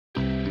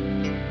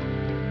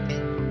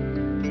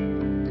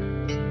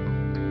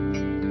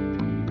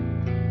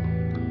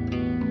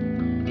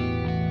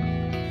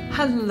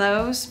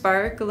Hello,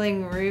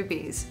 sparkling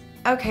rubies.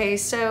 Okay,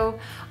 so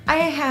I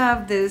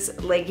have this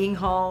legging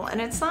haul,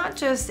 and it's not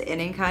just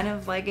any kind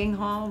of legging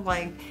haul,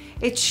 like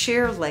it's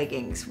sheer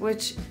leggings,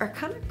 which are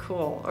kind of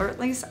cool, or at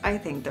least I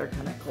think they're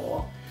kind of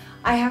cool.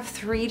 I have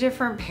 3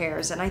 different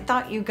pairs, and I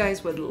thought you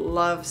guys would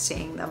love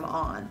seeing them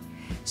on.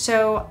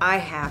 So I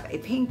have a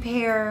pink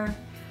pair,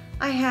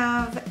 I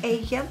have a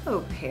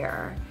yellow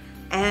pair,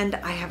 and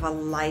I have a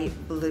light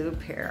blue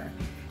pair,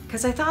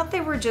 because I thought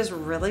they were just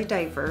really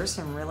diverse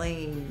and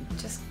really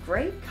just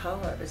great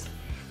colors.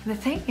 And the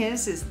thing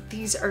is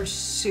these are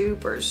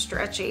super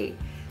stretchy.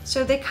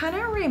 So they kind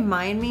of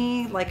remind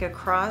me like a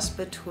cross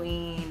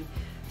between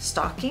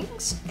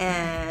stockings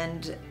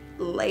and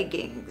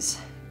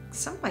leggings.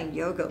 Some of my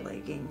yoga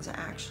leggings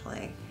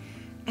actually.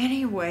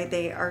 Anyway,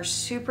 they are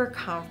super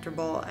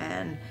comfortable,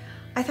 and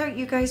I thought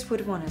you guys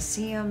would want to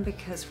see them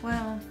because,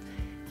 well,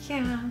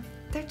 yeah,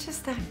 they're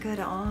just that good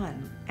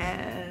on,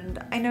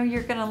 and I know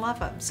you're gonna love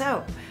them.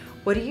 So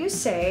what do you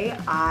say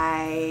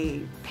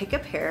I pick a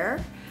pair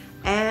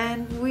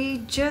and we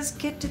just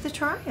get to the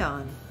try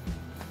on?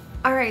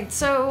 All right,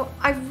 so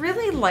I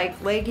really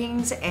like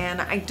leggings,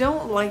 and I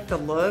don't like the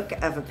look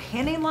of a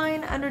panty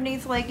line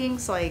underneath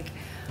leggings. Like,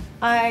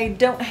 I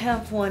don't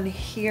have one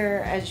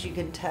here, as you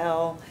can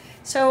tell.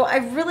 So I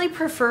really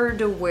prefer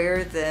to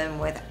wear them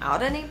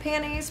without any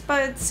panties,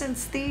 but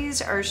since these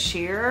are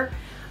sheer,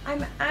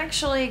 I'm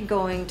actually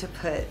going to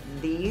put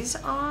these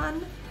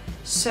on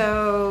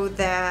so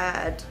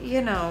that,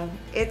 you know,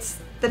 it's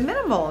the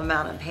minimal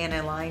amount of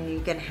panty line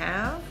you can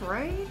have,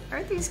 right?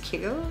 Aren't these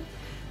cute?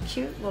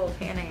 Cute little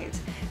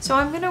panties. So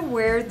I'm gonna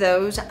wear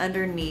those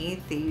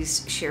underneath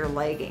these sheer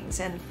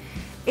leggings, and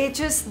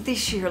these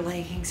sheer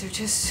leggings are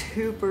just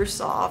super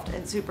soft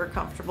and super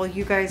comfortable.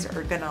 You guys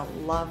are gonna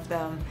love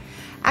them.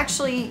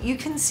 Actually, you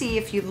can see,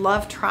 if you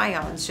love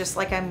try-ons, just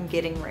like I'm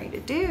getting ready to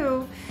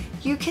do,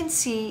 you can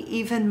see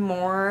even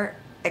more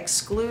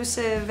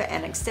exclusive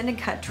and extended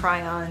cut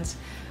try-ons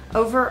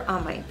over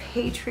on my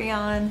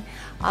Patreon.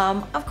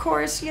 Of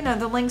course, you know,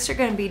 the links are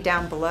going to be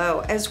down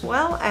below, as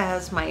well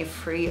as my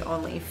free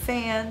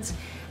OnlyFans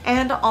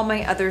and all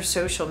my other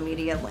social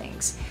media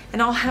links.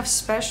 And I'll have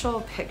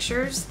special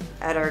pictures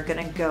that are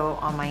going to go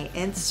on my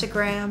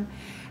Instagram,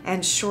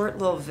 and short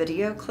little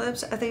video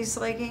clips of these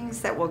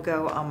leggings that will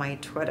go on my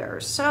Twitter.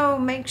 So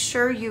make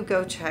sure you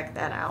go check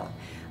that out.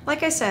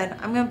 Like I said,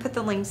 I'm going to put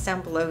the links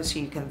down below so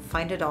you can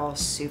find it all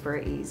super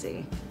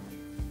easy.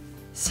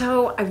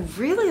 So I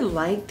really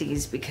like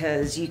these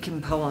because you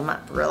can pull them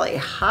up really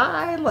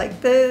high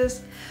like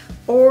this,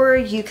 or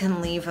you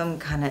can leave them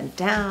kind of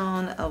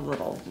down a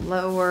little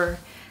lower,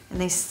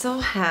 and they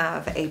still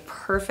have a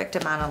perfect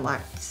amount of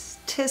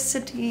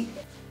elasticity.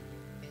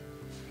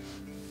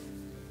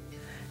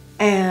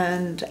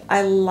 And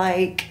I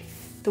like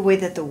the way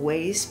that the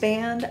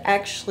waistband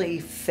actually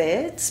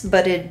fits,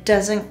 but it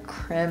doesn't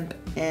crimp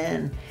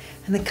in.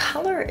 And the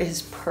color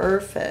is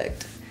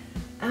perfect.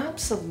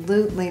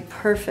 Absolutely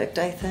perfect,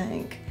 I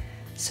think.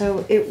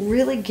 So it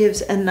really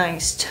gives a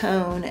nice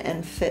tone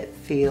and fit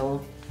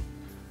feel.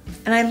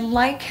 And I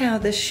like how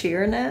the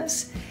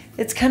sheerness,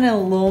 it's kind of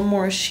a little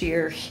more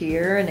sheer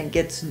here, and it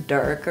gets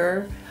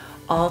darker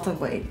all the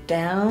way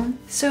down.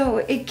 So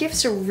it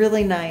gives a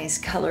really nice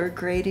color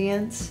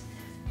gradients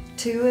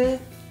to it.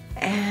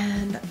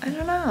 And I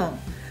don't know,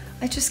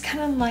 I just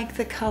kind of like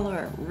the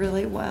color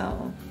really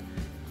well.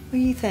 What do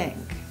you think?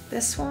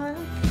 This one?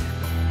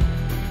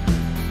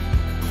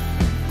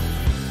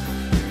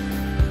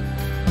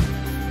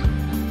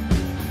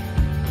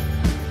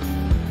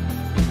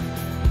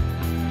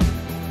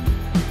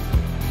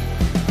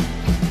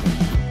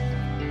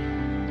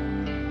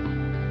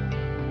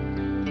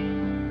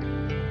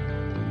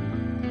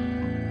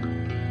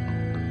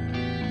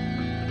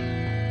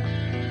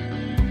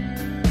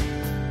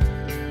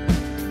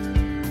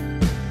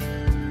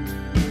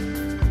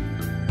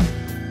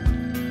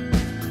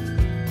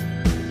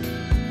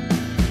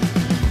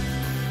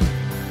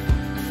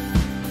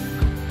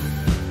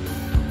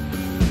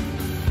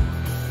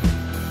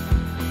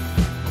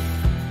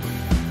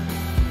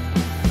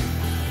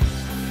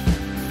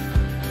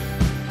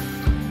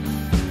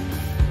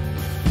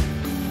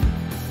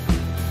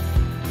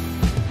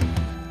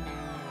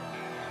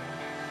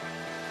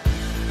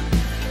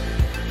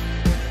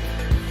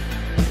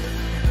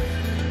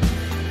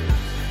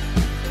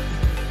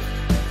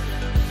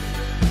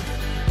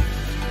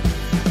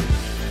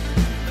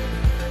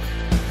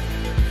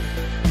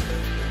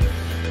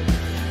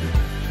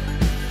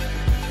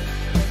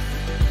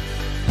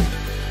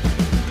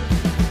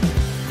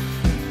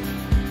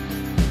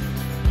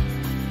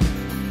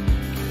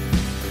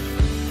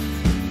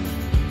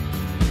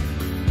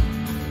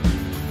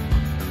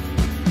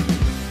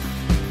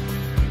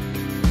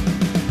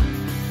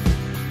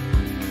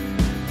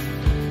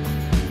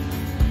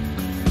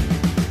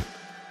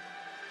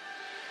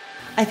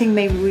 I think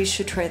maybe we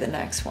should try the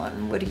next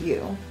one. What do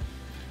you?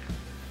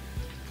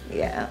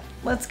 Yeah,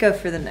 let's go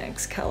for the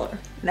next color.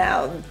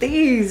 Now,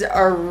 these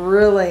are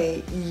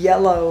really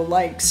yellow,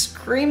 like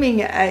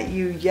screaming at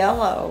you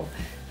yellow.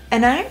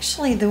 And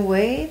actually the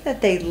way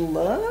that they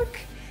look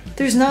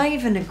There's not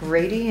even a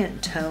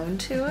gradient tone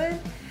to it.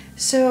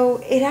 So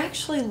it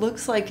actually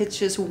looks like it's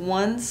just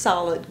one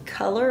solid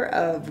color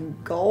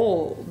of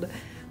gold.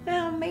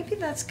 Well, maybe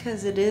that's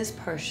because it is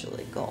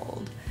partially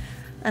gold.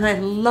 And I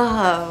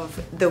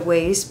love the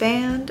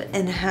waistband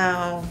and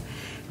how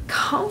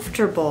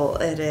comfortable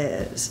it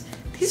is.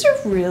 These are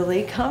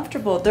really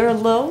comfortable. They're a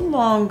little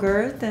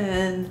longer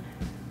than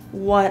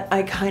what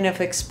I kind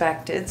of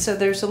expected. So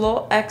there's a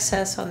little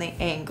excess on the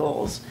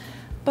ankles,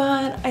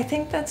 but I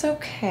think that's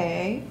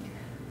okay.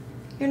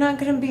 You're not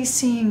going to be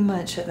seeing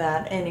much of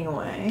that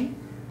anyway.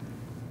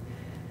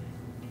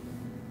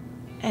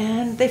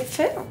 And they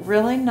fit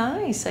really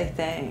nice, I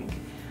think.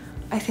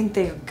 I think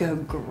they go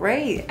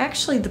great.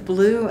 Actually, the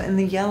blue and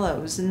the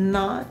yellow is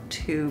not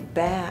too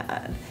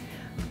bad.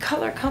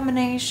 Color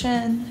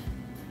combination,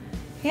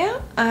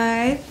 yeah,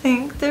 I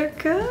think they're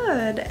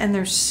good. And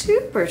they're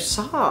super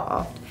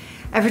soft.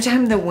 Every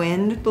time the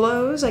wind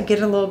blows, I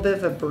get a little bit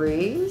of a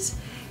breeze.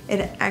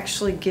 It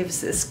actually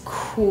gives this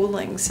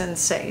cooling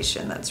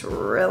sensation that's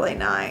really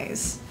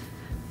nice.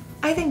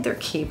 I think they're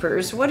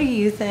keepers. What do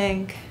you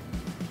think?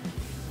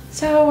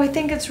 So I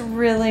think it's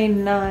really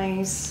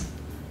nice.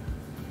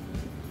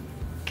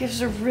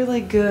 Gives a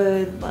really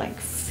good like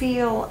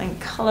feel and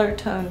color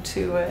tone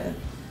to it.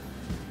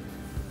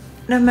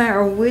 No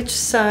matter which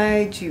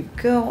side you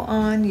go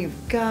on,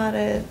 you've got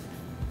it.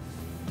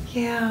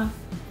 Yeah.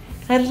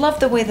 And I love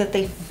the way that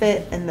they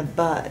fit in the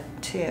butt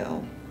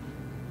too.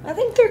 I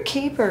think they're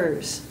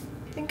keepers.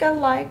 I think I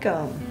like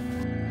them.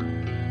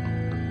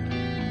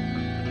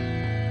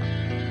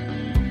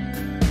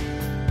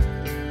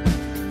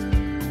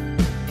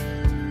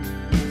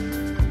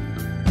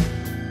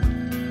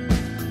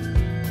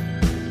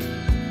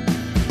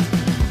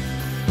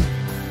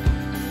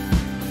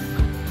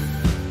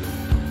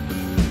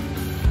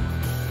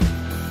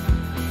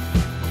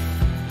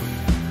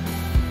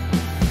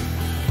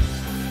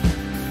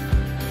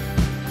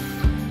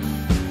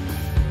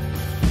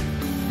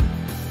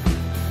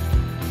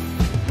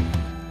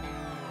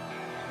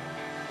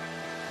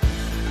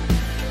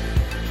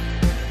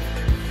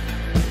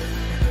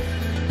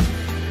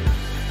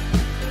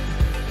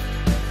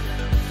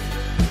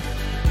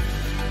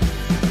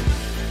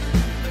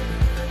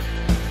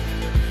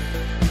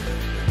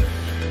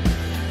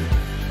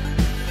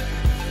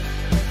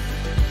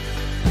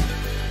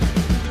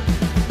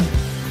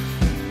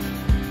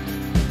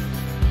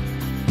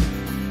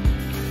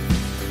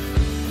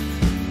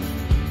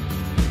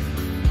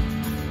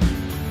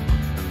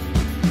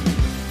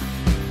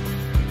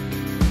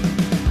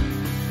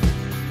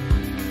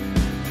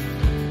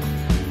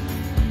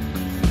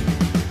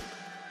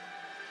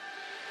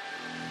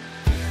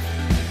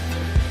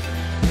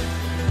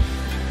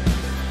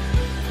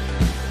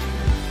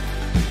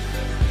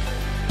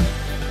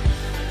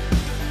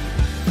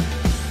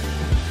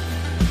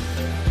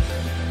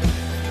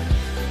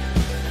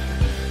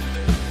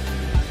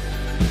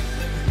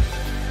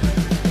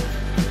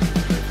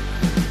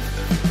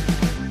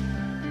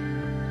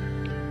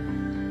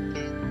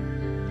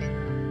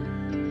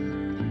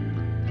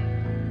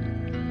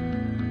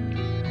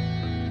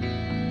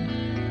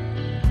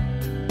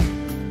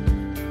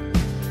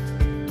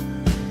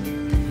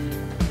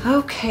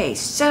 Okay,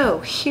 so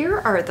here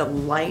are the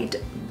light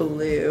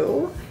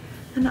blue,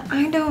 and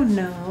I don't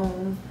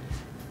know,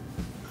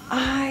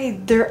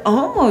 they're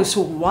almost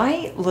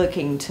white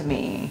looking to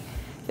me.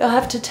 You'll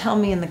have to tell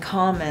me in the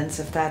comments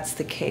if that's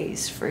the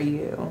case for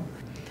you.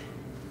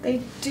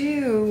 They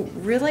do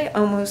really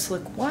almost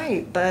look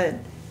white, but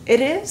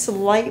it is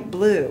light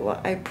blue,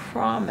 I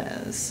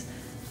promise.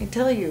 I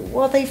tell you,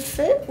 well, they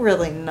fit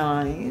really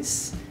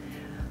nice.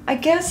 I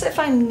guess if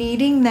I'm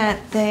needing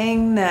that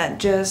thing that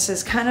just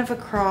is kind of a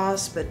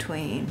cross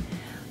between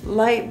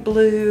light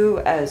blue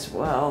as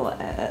well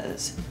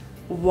as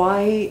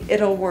white,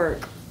 it'll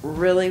work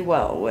really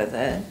well with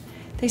it.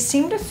 They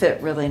seem to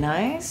fit really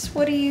nice.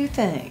 What do you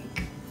think?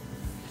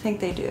 I think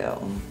they do,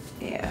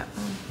 yeah.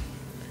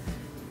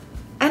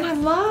 And I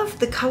love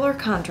the color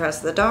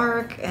contrast, the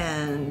dark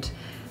and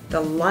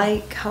the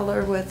light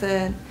color with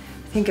it.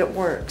 I think it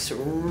works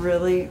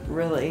really,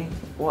 really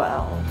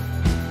well.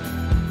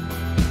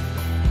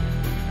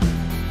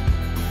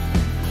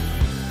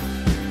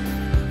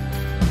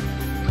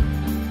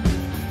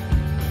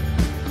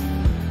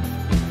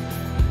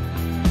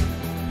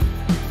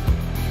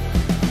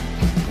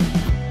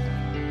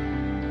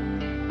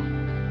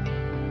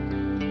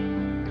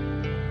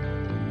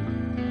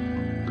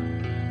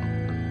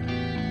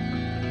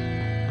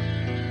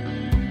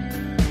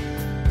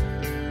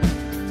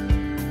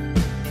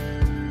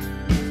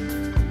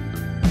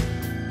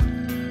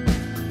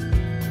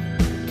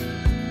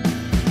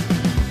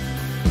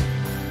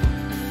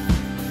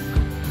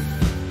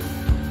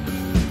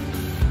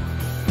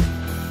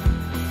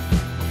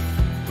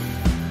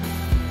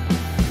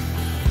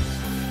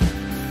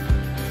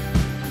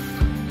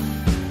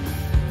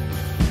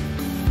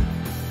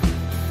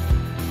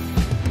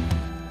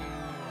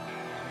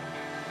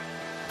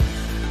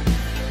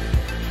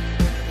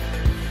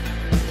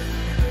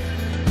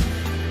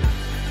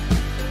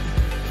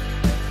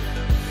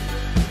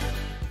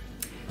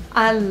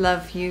 I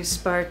love you,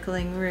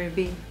 sparkling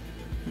ruby.